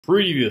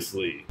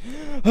Previously.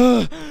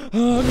 No,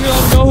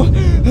 no.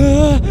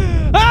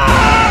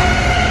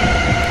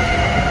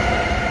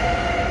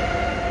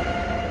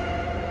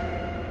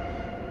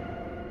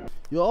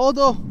 Yo,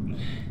 Aldo.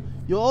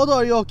 Yo, Aldo,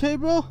 are you okay,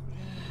 bro?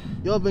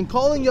 Yo, I've been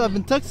calling you. I've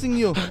been texting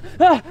you.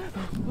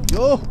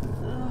 Yo.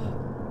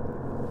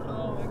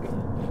 Oh my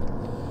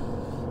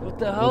god. What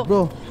the hell? Yo,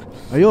 bro,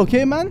 are you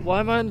okay, man? Why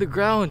am I on the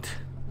ground?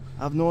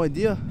 I have no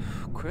idea.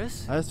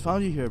 Chris? I just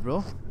found you here,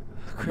 bro.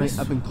 Chris?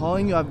 I've been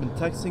calling you. I've been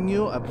texting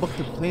you. I booked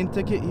a plane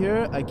ticket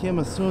here. I came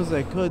as soon as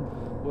I could.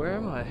 Where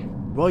am I?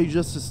 Bro, you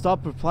just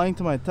stopped replying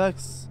to my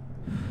texts.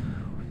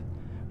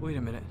 Wait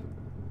a minute.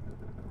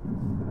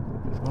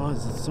 Bro,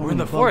 so We're in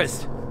the bugs.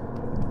 forest.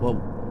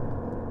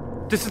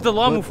 Well, This is the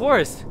Lamu What?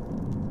 forest,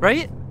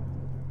 right?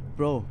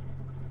 bro,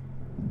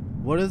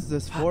 what is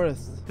this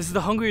forest? This is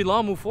the Hungry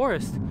Lamu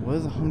forest. What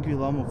is a Hungry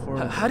Llama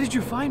forest? How did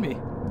you find me?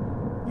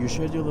 You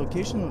shared your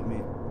location with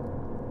me.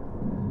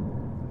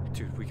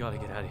 Dude, we gotta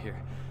get out of here.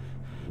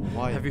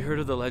 Why? Have you heard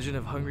of the legend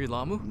of Hungry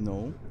Lamu?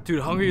 No.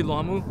 Dude, Hungry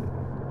Lamu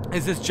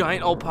is this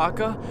giant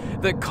alpaca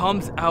that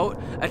comes out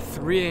at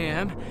 3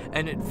 a.m.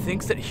 and it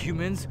thinks that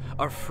humans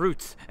are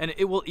fruits and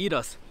it will eat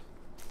us.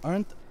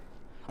 I'm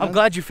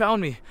glad you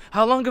found me.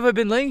 How long have I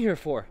been laying here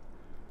for?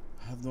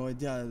 I have no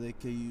idea.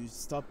 Like, you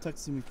stopped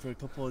texting me for a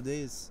couple of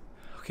days.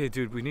 Okay,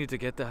 dude, we need to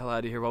get the hell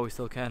out of here while we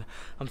still can.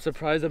 I'm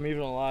surprised I'm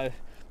even alive.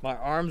 My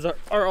arms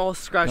are all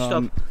scratched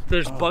up.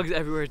 There's bugs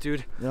everywhere,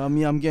 dude. Yeah,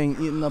 I'm getting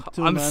eaten up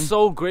too, I'm man.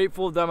 so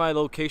grateful that my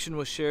location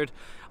was shared.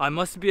 I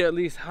must be at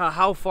least,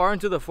 how far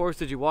into the forest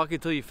did you walk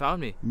until you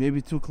found me?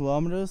 Maybe 2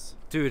 kilometers.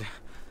 Dude,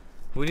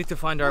 we need to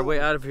find our way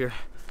out of here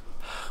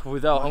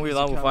without Hungry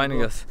Lamu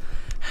finding us.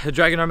 The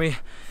Dragon Army,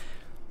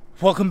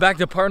 welcome back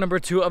to part number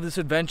 2 of this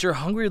adventure.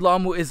 Hungry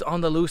Lamu is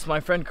on the loose.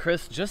 My friend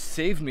Chris just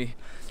saved me.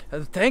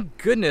 Thank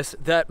goodness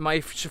that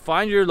my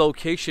find your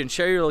location,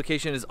 share your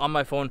location is on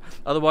my phone.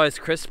 Otherwise,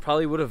 Chris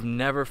probably would have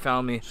never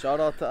found me.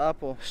 Shout out to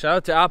Apple. Shout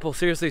out to Apple,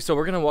 seriously. So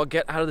we're gonna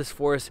get out of this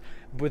forest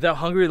without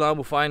Hungry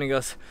Lamu finding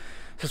us.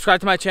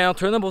 Subscribe to my channel,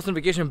 turn the post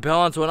notification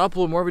bell on so when I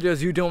upload more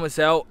videos you don't miss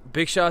out.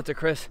 Big shout out to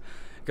Chris.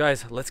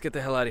 Guys, let's get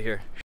the hell out of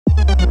here.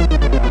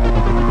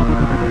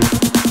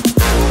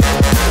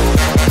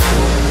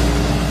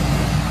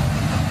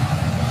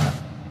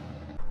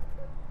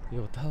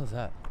 Yo, what the hell is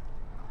that?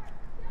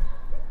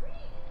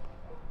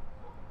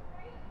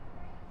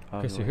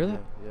 Chris, you hear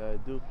that? Yeah, I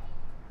do.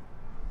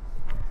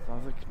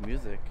 Sounds like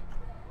music.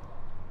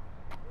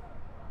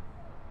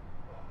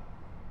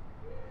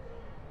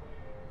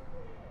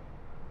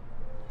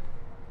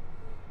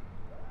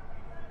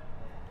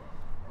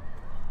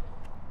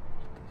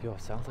 Yo,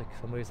 it sounds like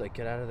somebody's like,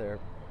 get out of there,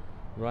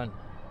 run.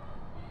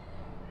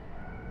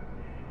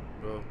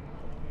 Bro,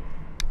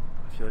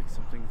 I feel like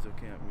something's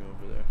looking at me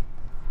over there.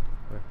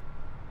 Where?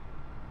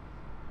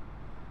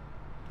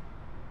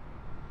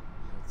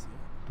 Let's see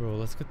it. Bro,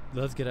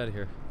 let's get out of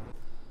here.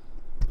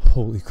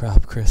 Holy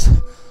crap, Chris.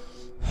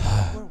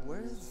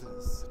 Where is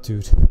this?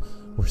 Dude,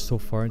 we're so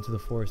far into the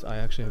forest. I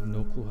actually have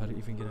no clue how to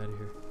even get out of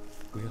here.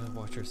 We gotta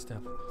watch our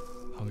step.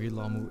 Hungry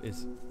Lamu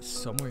is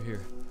somewhere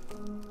here.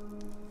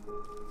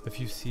 If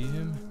you see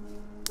him,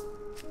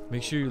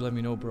 make sure you let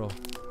me know, bro.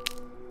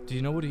 Do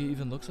you know what he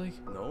even looks like?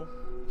 No.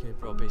 Okay,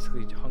 bro,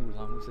 basically Hungry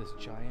Lamu is this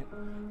giant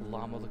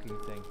llama-looking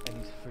thing, and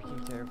he's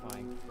freaking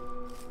terrifying.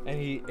 And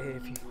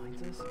if he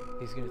finds us,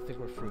 he's gonna think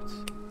we're fruits.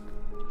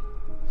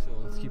 So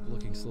let's keep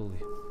looking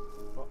slowly.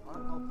 But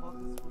aren't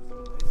alpacas supposed to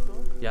be nice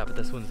though? Yeah, but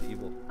this one's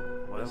evil.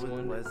 Why is it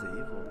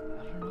evil?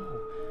 I don't know.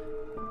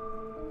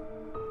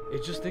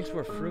 It just thinks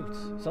we're fruits.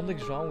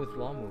 Something's wrong with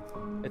Lamu.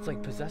 It's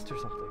like possessed or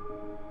something.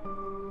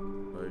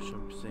 Or you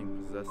shouldn't be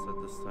saying possessed at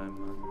this time,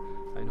 man.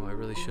 I know, I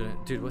really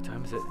shouldn't. Dude, what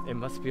time is it? It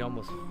must be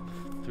almost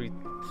 3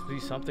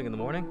 something in the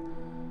morning.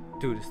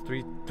 Dude, it's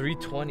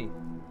 3:20.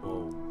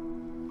 Whoa.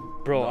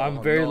 Bro,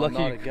 I'm very lucky.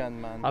 Not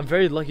again, man. I'm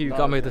very lucky you Not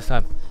got me at again. this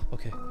time.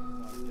 Okay.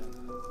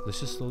 Let's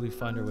just slowly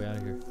find our way out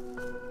of here.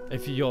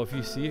 If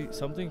you see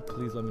something,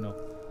 please let me know.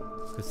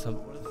 What is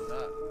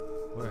that?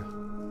 Where?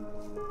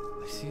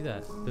 I see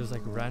that. There's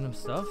like random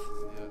stuff.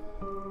 Yeah.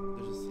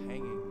 They're just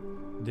hanging.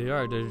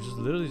 They're just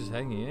literally just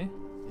hanging, eh?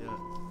 Yeah.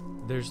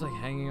 They're just like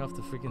hanging off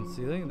the freaking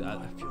ceiling.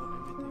 I feel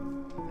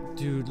everything.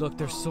 Dude, look,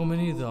 there's so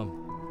many of them.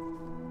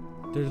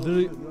 They're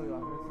literally.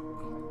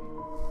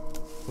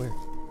 Where?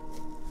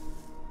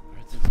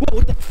 Whoa,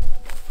 what the?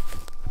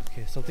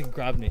 Okay, something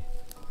grabbed me.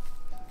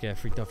 Okay, I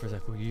freaked out for a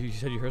sec. You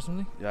said you heard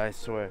something? Yeah, I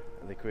swear.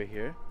 Like right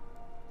here.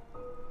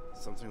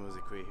 Something was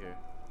like right here.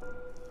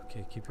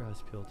 Okay, keep your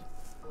eyes peeled.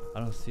 I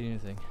don't see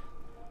anything.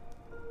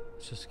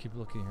 Let's just keep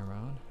looking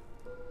around.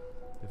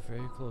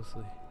 Very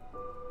closely.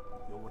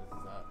 Yo, what is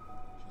that?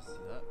 Did you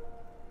see that?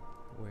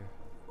 Where?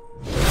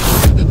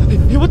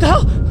 Hey, what the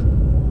hell?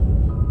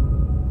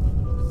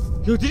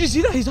 Yo, did you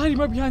see that? He's hiding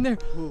right behind there.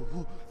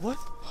 What?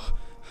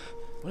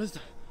 What is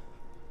that?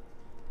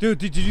 Dude,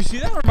 did you see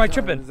that or am I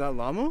tripping? Is that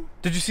Lamu?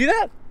 Did you see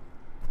that?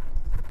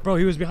 Bro,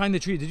 he was behind the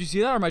tree. Did you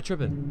see that or am I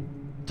tripping?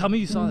 Tell me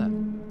you saw that.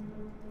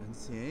 Didn't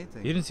see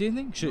anything. You didn't see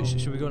anything?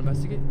 Should we go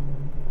investigate?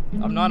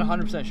 I'm not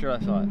 100% sure I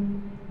saw it.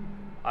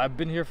 I've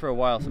been here for a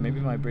while, so maybe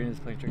my brain is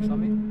playing tricks on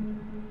me.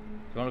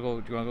 Do you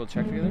wanna go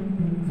check together?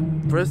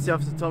 First, you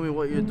have to tell me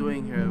what you're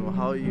doing here and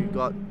how you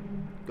got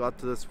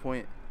to this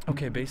point.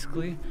 Okay,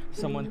 basically,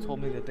 someone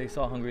told me that they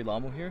saw Hungry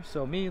Lamu here,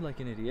 so me, like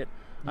an idiot,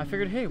 I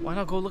figured, hey, why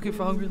not go looking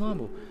for Hungry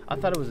Lamu? I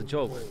thought it was a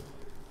joke.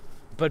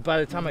 But by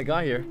the time I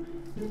got here,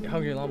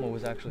 Hungry Lamu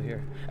was actually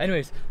here.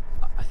 Anyways,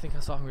 I think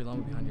I saw Hungry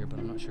Lamu behind here, but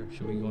I'm not sure.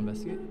 Should we go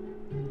investigate?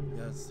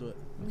 Yeah, let's do it.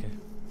 Okay.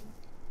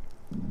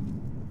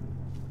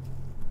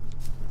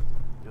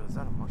 Yo, is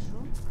that a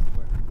mushroom?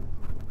 Where?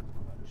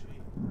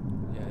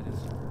 Yeah, it is.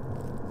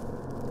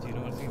 Do you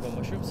know anything about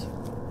mushrooms? I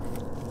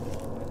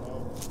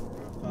know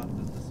for a fact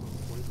that this was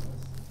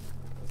poisonous.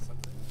 That's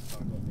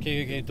something.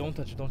 Okay, don't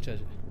touch it, don't touch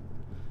it.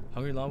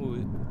 Hungry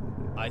Lamu,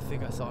 I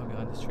think I saw him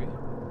behind this tree.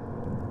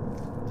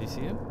 Do you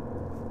see him? No,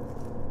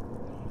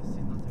 I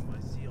see nothing, but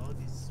I see all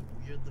these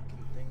weird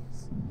looking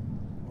things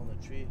on the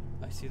tree.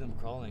 I see them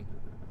crawling.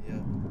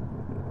 Yeah.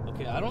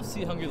 Okay, I don't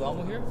see Hungry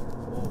Lamu here.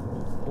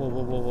 Whoa.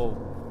 Whoa.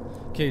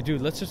 Okay,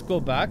 dude, let's just go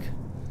back.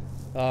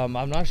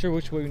 I'm not sure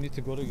which way we need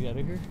to go to get out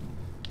of here.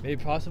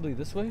 Maybe possibly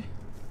this way.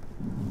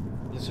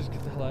 Let's just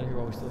get the hell out of here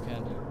while we still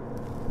can.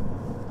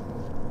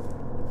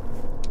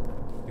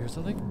 You hear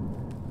something?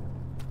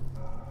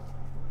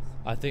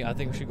 I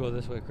think we should go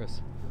this way,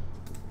 Chris.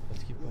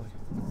 Let's keep going.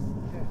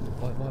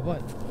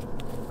 What?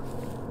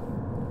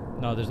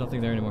 No, there's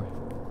nothing there anymore.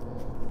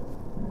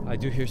 I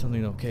do hear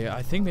something though. Okay,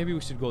 I think maybe we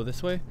should go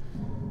this way.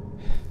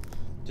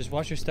 Just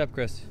watch your step,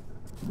 Chris.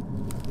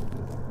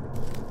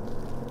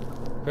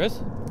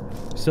 Chris?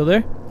 Still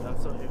there? Yeah, I'm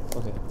still here.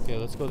 Okay,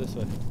 let's go this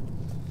way.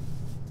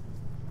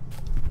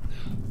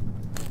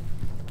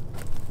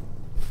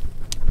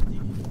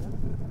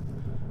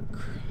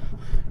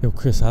 Yo,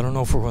 Chris, I don't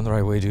know if we're going the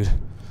right way, dude.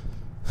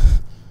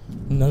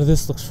 None of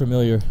this looks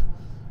familiar.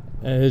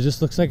 It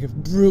just looks like,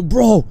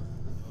 bro,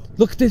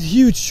 look at this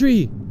huge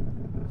tree.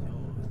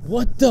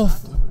 What the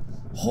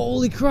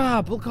holy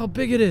crap, look how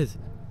big it is.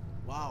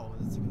 Wow,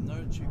 it's like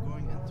another tree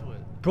going into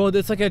it. Bro,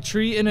 it's like a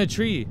tree in a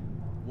tree.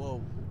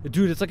 Whoa.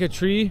 Dude, it's like a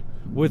tree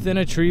within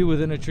a tree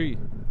within a tree.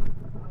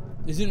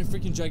 Isn't it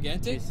freaking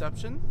gigantic?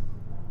 Reception?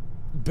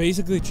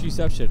 Basically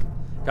treeception.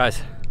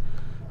 Guys,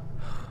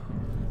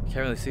 can't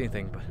really see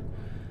anything, but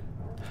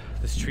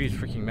this tree is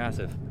freaking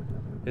massive.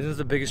 Isn't this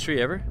the biggest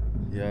tree ever?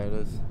 Yeah, it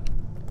is.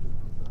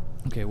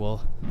 Okay,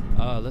 well,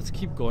 let's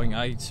keep going.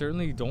 I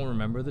certainly don't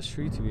remember this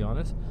tree, to be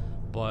honest,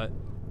 but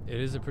it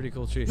is a pretty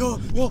cool tree. Yo!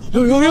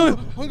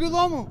 Hungry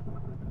Lamu!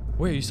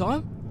 Wait, you saw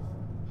him?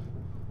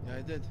 Yeah,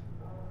 I did.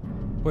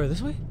 Where,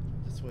 this way?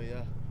 This way,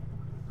 yeah.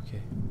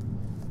 Okay.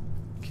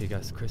 Okay,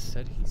 guys, Chris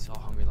said he saw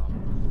Hungry Llama.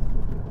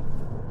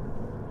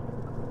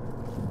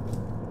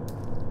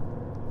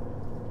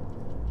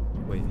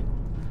 Wait.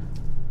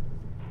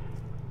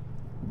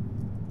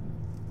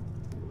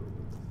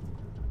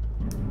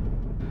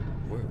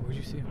 Where'd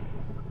you see him?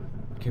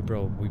 Okay,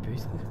 bro, we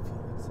basically...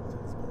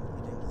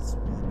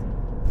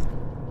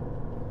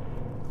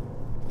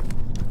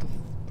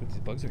 But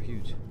these bugs are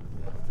huge. Do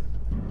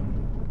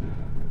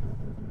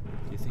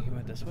you think he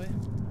went this way?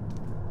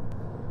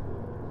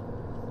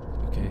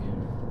 Okay.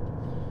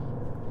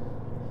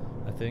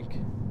 I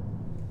think.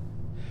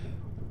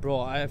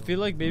 Bro, I feel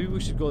like maybe we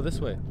should go this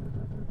way.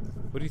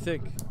 What do you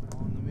think? Oh,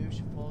 no, maybe we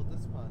should follow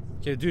this path.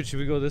 Okay, dude, should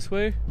we go this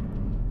way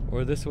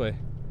or this way?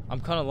 I'm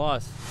kind of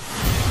lost.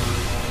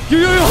 Yo,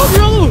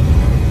 Hungry!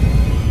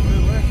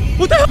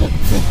 What the hell?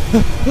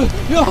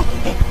 Yo,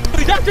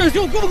 he's after us!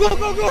 Yo, go!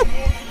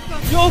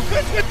 Yo,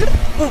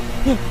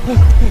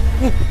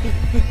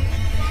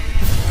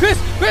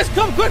 Chris,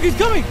 come quick! He's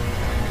coming!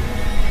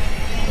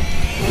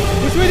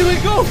 Which way do we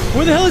go?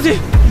 Where the hell is he?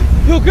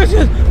 Yo,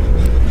 Christian!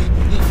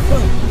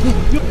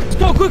 Yo, let's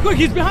go, quick!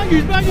 He's behind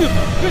you!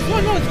 Chris,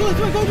 run, let's go!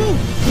 Go!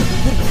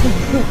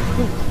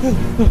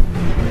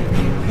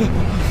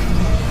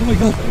 Oh my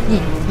god!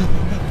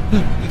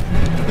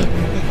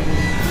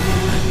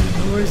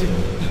 Where is he?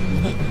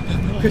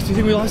 Chris, do you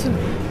think we lost him?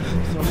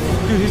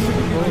 Dude, he's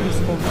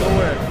from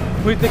nowhere.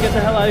 We need to get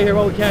the hell out of here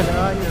while we can. Get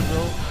out of here,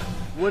 bro.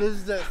 What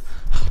is this?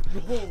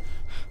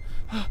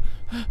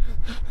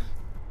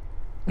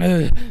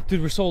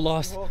 Dude, we're so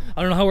lost.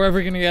 I don't know how we're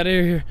ever gonna get out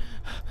of here.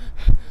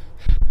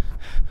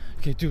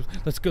 Okay, dude,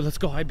 let's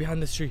go hide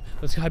behind this tree.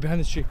 Let's hide behind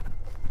this tree.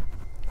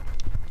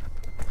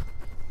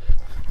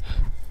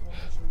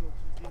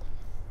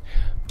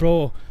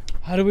 Bro,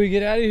 how do we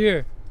get out of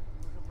here?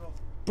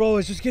 Bro,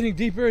 it's just getting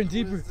deeper and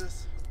deeper. What is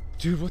this?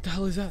 Dude, what the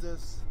hell is that? What is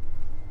this?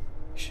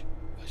 Shh,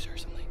 I just heard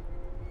something.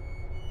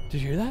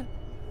 Did you hear that?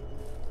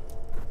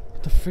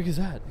 What the frick is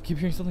that? I keep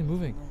hearing something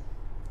moving.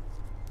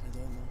 I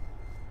don't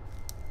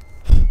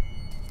know.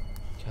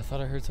 Okay, I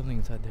thought I heard something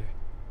inside there.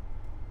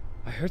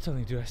 I heard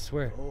something, dude, I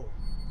swear. Oh.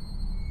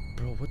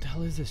 Bro, what the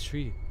hell is this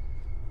tree?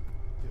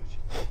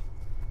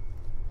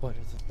 What?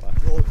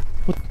 Bro.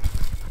 What?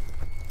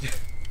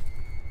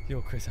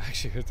 Yo, Chris, I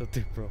actually heard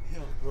something, bro.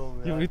 Yo, bro,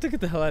 man. Yo, we need to get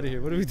the hell out of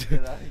here. What do we do?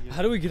 Get out of here.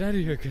 How do we get out of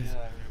here, Chris? Get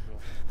out of here, bro.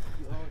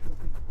 Yo,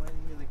 something's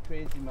blinding me like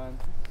crazy, man.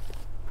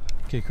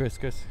 Okay, Chris,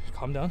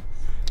 calm down.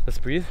 Let's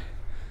breathe.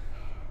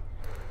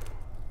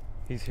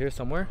 He's here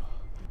somewhere.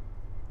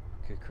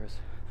 Okay, Chris,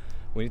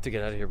 we need to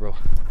get out of here, bro.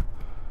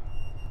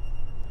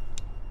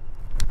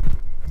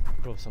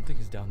 Bro, something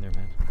is down there,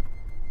 man.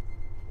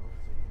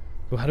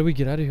 Well, how do we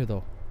get out of here,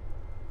 though?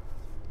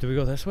 Do we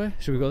go this way?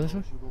 Should we go this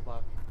way? Should we go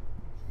back?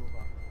 Should we go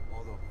back?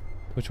 Aldo.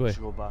 Which way? Should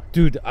we go back?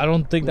 Dude, I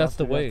don't think that's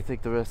the We way. have to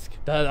take the risk.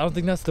 I don't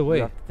think that's the way.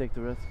 We have to take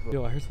the risk, bro.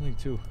 Yo, I heard something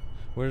too.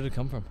 Where did it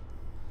come from?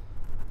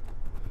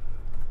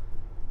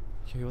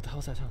 Yo, what the hell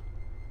is that sound?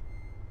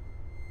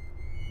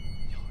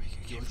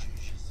 Yo,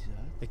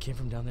 it came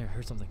from down there. I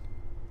heard something.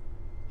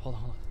 Hold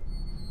on, hold on.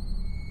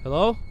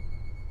 Hello?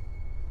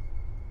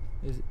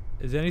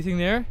 Is anything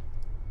there?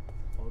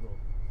 Aldo.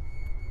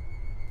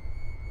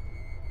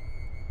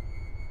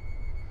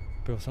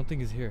 Bro, something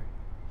is here.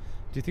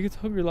 Do you think it's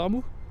Hungry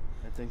Lamu?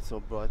 I think so,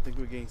 bro. I think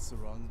we're getting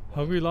surrounded.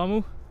 Hungry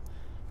Lamu?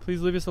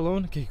 Please leave us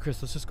alone. Okay,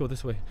 Chris, let's just go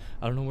this way.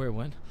 I don't know where it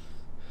went.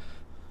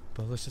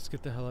 But let's just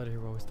get the hell out of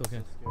here while we still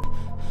can.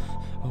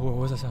 Oh, what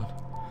was that sound?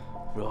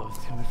 Bro, it's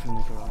coming from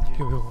like around here.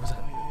 Yo, what was that?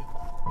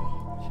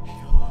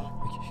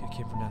 It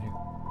came from down here.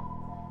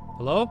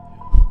 Hello?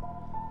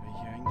 Are you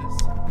hearing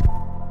this?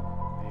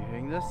 Are you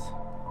hearing this?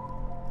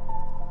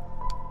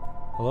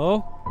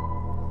 Hello?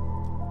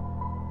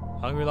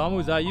 Hungry Lamu,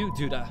 is that you?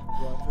 Dude, Bro,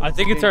 I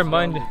think it's our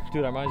mind. surrounded.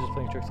 Dude, our mind's just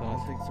playing tricks I on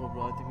don't us. think so,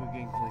 bro. I think we're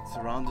getting like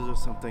surrounded or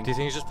something. Do you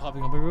think he's just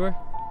popping up everywhere?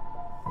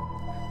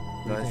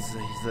 No, he's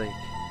like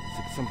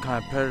some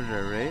kind of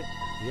predator, right?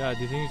 Yeah,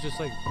 do you think he's just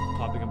like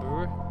popping up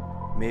everywhere?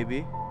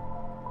 Maybe.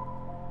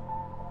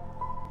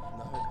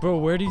 Bro,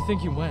 where do you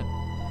think he went?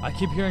 I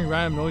keep hearing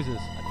random noises.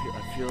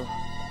 I feel,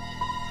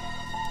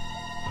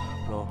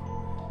 bro.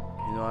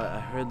 You know, I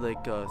heard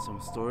like some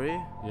story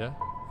Yeah?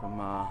 from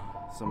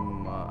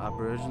some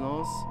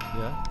Aboriginals.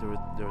 Yeah?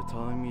 They were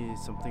telling me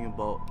something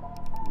about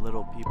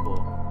little people.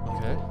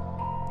 Okay.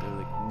 They're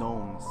like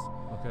gnomes,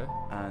 Okay.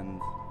 and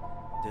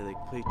they like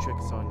play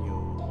tricks on you,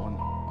 on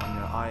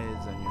your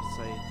eyes and your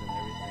sight and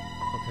everything.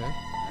 Okay.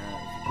 And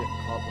if you get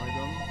caught by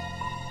them,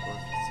 or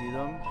if you see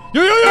them,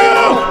 Yo!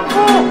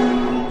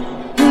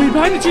 Yo, he's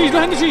behind the tree, he's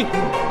behind the tree!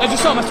 I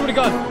just saw him, I swear to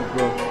God.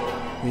 bro,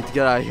 we need to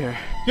get out of here.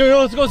 Yo,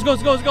 let's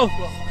go.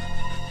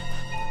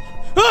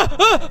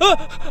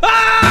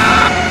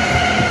 Ah!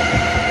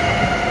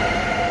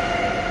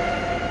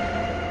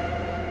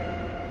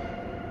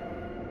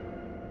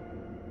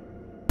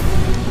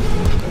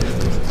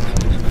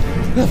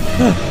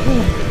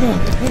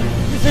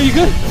 Are you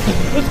good?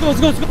 Let's go.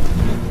 Dude,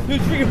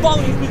 it's freaking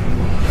following me.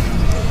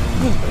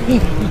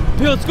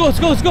 Yo, let's go.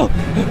 Let's go.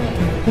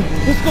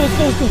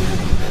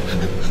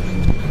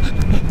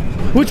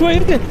 Which way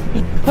is it?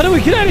 How do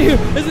we get out of here?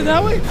 Is it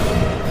that way?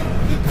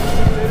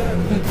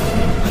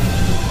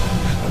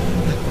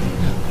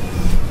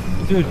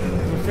 Dude,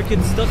 we're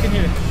freaking stuck in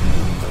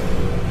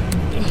here.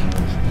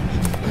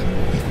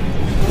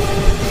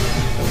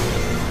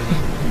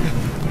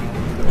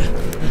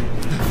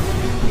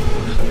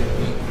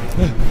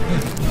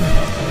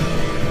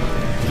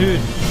 Dude,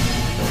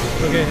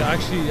 okay, I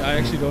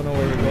actually don't know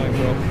where we're going,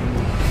 bro.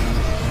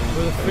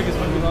 Where the frick is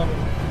Hungry Lamu?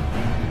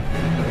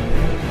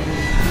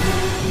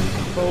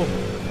 Bro,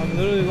 I'm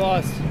literally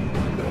lost.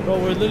 Bro,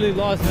 we're literally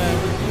lost, man.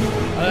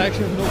 I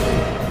actually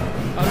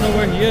have I don't know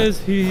where he is.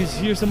 He's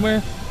here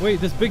somewhere.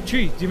 Wait, this big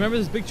tree. Do you remember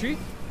this big tree?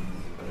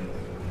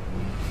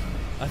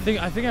 I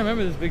think I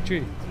remember this big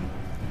tree.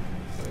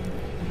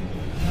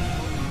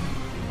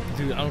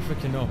 Dude, I don't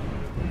freaking know.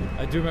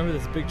 I do remember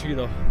this big tree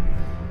though.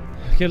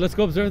 Okay, let's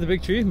go observe the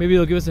big tree. Maybe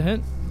it'll give us a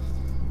hint.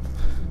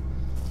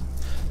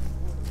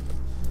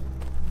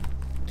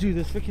 Dude,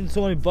 there's freaking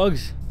so many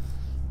bugs.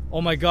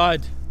 Oh my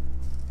God.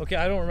 Okay,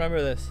 I don't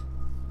remember this.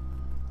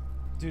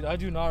 Dude, I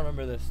do not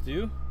remember this. Do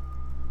you?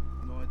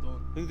 No, I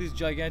don't. Look at these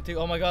gigantic.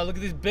 Oh my God, look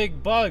at these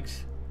big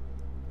bugs.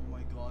 Oh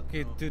my God.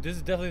 Okay, bro. dude, this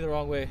is definitely the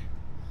wrong way.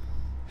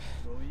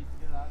 Bro, we need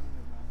to get out of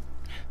here, man.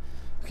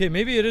 Okay,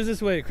 maybe it is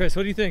this way. Chris,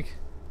 what do you think?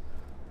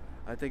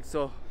 I think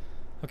so.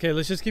 Okay,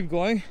 let's just keep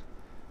going.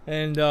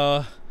 And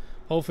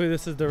hopefully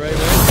this is the right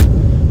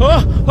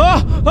way.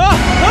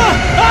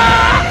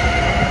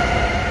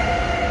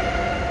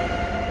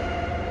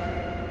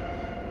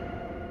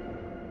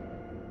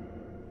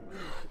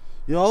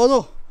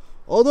 Yo,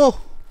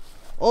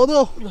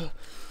 Aldo!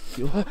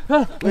 Yo,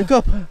 wake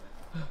up!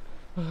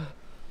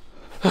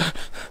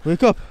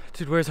 Wake up!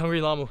 Dude, where's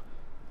Hungry Lamu?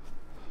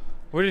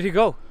 Where did he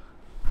go?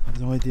 I have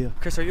no idea.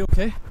 Chris, are you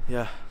okay?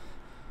 Yeah.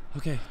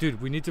 Okay,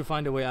 dude, we need to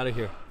find a way out of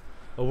here.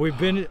 We've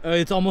been,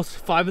 it's almost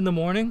 5 in the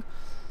morning.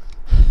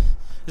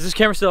 Is this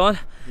camera still on?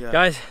 Yeah.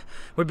 Guys,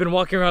 we've been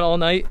walking around all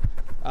night.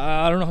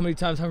 I don't know how many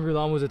times Hungry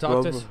Lamu was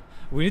attacked us.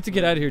 We need to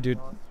get out of here, dude.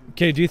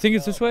 Okay, do you think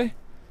it's this way?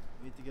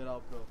 We need to get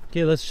out, bro.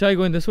 Okay, let's try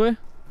going this way.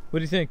 What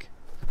do you think?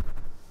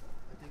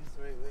 I think it's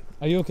the right way.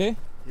 Are you okay?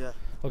 Yeah.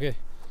 Okay.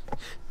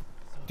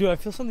 Dude, I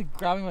feel something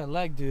grabbing my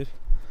leg, dude.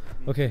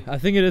 Okay, I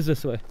think it is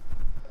this way.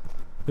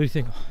 What do you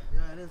think?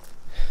 Yeah, it is.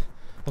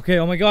 Okay,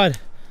 oh my God.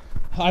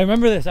 I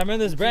remember this. I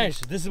remember this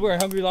branch. This is where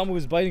Hungry Lamu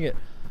was biting it.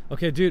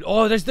 Okay, dude.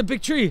 Oh, there's the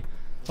big tree.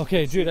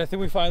 Okay, dude, I think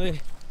we're finally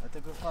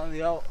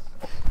out.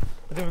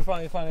 I think we're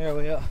finally finding our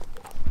way out.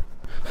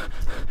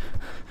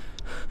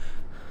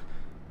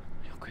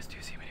 Yo, Chris, do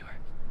you see him anywhere?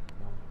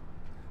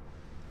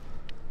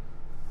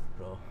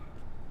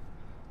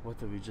 What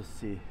did we just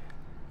see?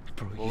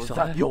 Bro, What you was saw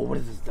that? that? Yo, what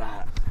is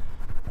that?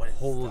 What is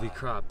Holy that?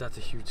 crap, that's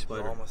a huge Yo, I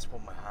spider. almost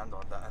put my hand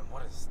on that. And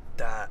what is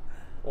that?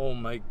 Oh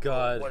my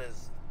god. What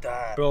is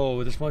that?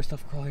 Bro, there's more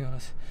stuff crawling on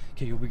us.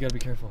 Okay, we gotta be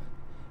careful.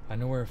 I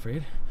know we're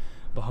afraid,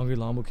 but Hungry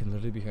Lamu can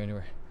literally be here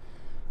anywhere.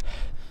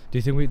 Do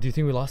you think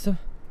we lost him?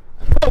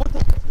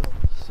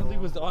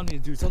 Something was on me,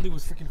 dude. Something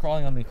was freaking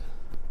crawling on me.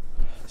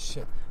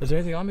 Shit. Is there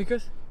anything on me,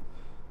 Chris?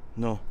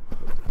 No.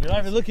 You're not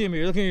even looking at me.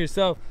 You're looking at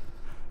yourself.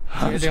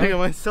 I'm looking at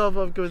myself.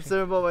 I'm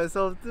concerned about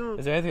myself too.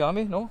 Is there anything on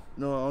me? No?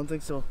 No, I don't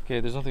think so. Okay,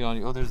 there's nothing on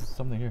you. Oh, there's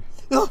something here.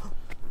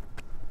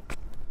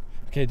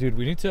 Okay, dude,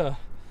 we need to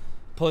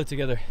pull it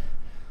together.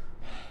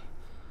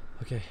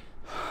 Okay.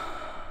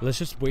 Let's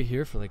just wait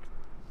here for like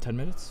 10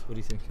 minutes. What do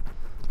you think?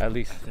 At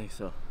least. I think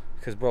so.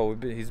 Because, bro,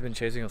 he's been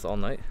chasing us all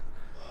night.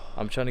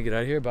 I'm trying to get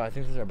out of here, but I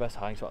think this is our best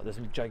hiding spot. This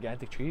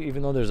gigantic tree,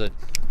 even though there's a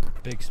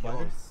big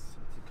spider.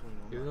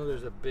 Even though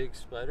there's a big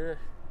spider.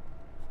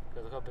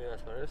 Look how big that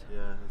spider is.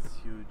 Yeah, it's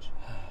huge.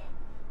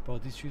 Bro,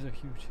 these trees are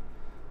huge.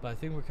 But I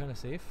think we're kind of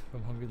safe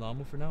from Hungry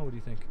Lamu for now. What do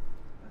you think?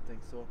 I think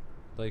so.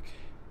 Like,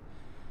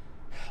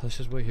 let's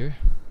just wait here.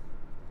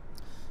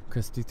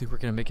 Chris, do you think we're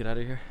gonna make it out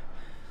of here?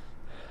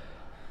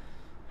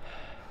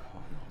 Oh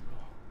no,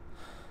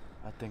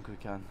 bro. I think we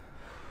can.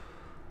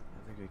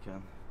 I think we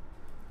can.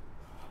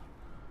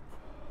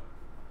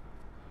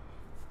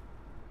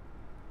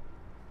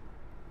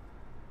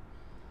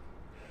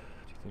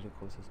 Do you think the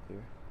coast is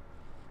clear?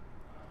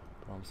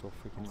 Bro, I'm so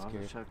freaking I'll have to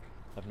scared. check.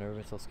 I've never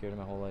been so scared in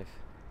my whole life.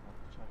 I'll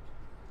have to check.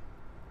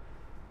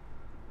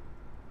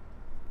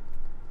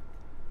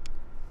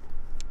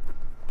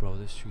 Bro,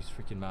 this tree's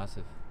freaking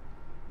massive.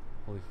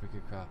 Holy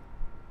freaking crap.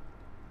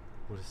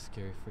 What a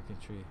scary freaking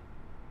tree.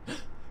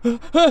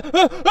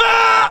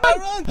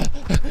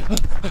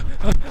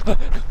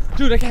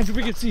 Dude, I can't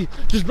freaking see.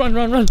 Just run,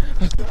 run, run.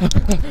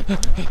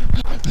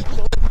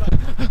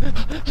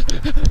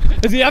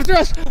 Is he after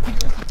us?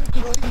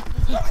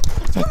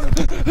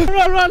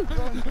 Run, run.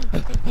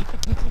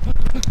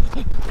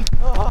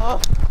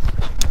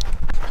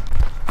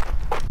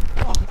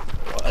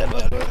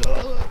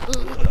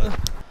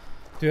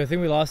 Dude, I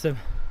think we lost him.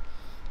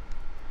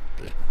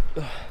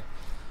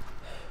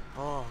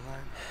 Oh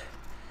man.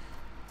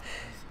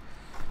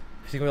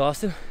 You think we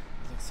lost him?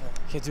 I think so.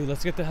 Okay, dude,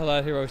 let's get the hell out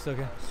of here while we still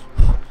can.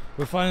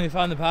 We finally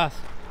found the path.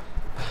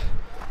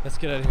 Let's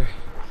get out of here.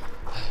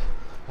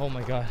 Oh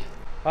my god.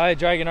 Alright,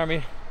 Dragon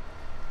Army.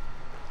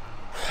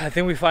 I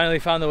think we finally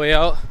found the way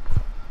out.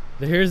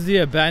 Here's the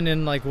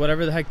abandoned, like,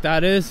 whatever the heck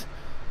that is.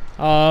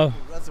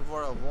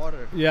 Reservoir of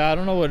water. Yeah, I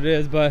don't know what it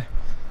is, but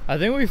I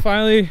think we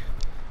finally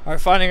are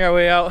finding our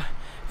way out.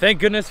 Thank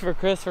goodness for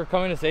Chris for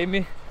coming to save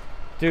me.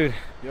 Dude,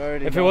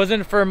 if it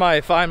wasn't for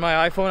my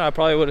iPhone, I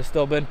probably would have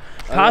still been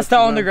passed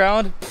out on the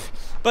ground.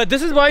 But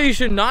this is why you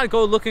should not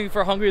go looking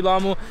for Hungry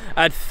Lamu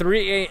at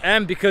 3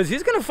 a.m. because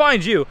he's gonna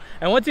find you.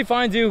 And once he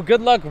finds you,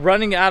 good luck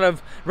running out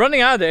of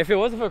there. If it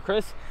wasn't for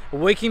Chris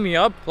waking me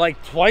up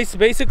like twice,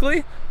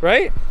 basically,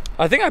 right?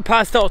 I think I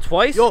passed out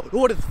twice. Yo,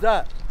 what is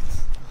that?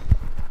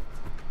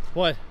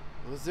 What?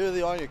 It was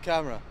literally on your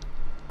camera.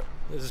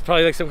 This is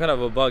probably like some kind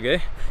of a bug, eh?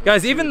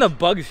 Guys, even the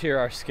bugs here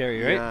are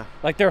scary, right? Yeah.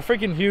 Like they're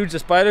freaking huge. The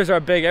spiders are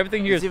big.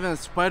 Everything here There's is... even a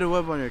spider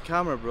web on your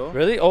camera, bro.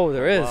 Really? Oh,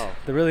 there is. Wow.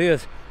 There really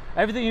is.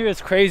 Everything here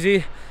is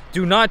crazy.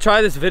 Do not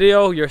try this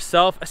video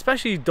yourself.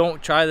 Especially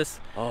don't try this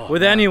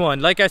with anyone.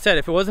 Like I said,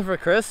 if it wasn't for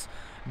Chris,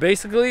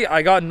 basically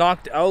I got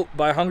knocked out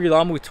by Hungry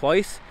Lamu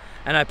twice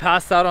and I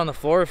passed out on the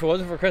floor. If it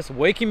wasn't for Chris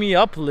waking me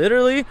up,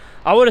 literally,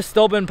 I would have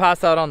still been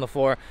passed out on the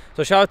floor.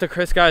 So shout out to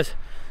Chris, guys.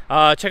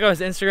 Check out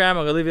his Instagram. I'm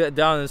gonna leave it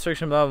down in the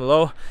description down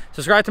below.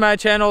 Subscribe to my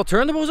channel.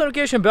 Turn the post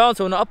notification bell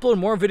so when I upload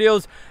more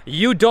videos,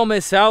 you don't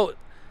miss out.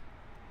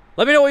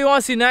 Let me know what you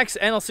want to see next,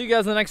 and I'll see you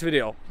guys in the next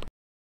video.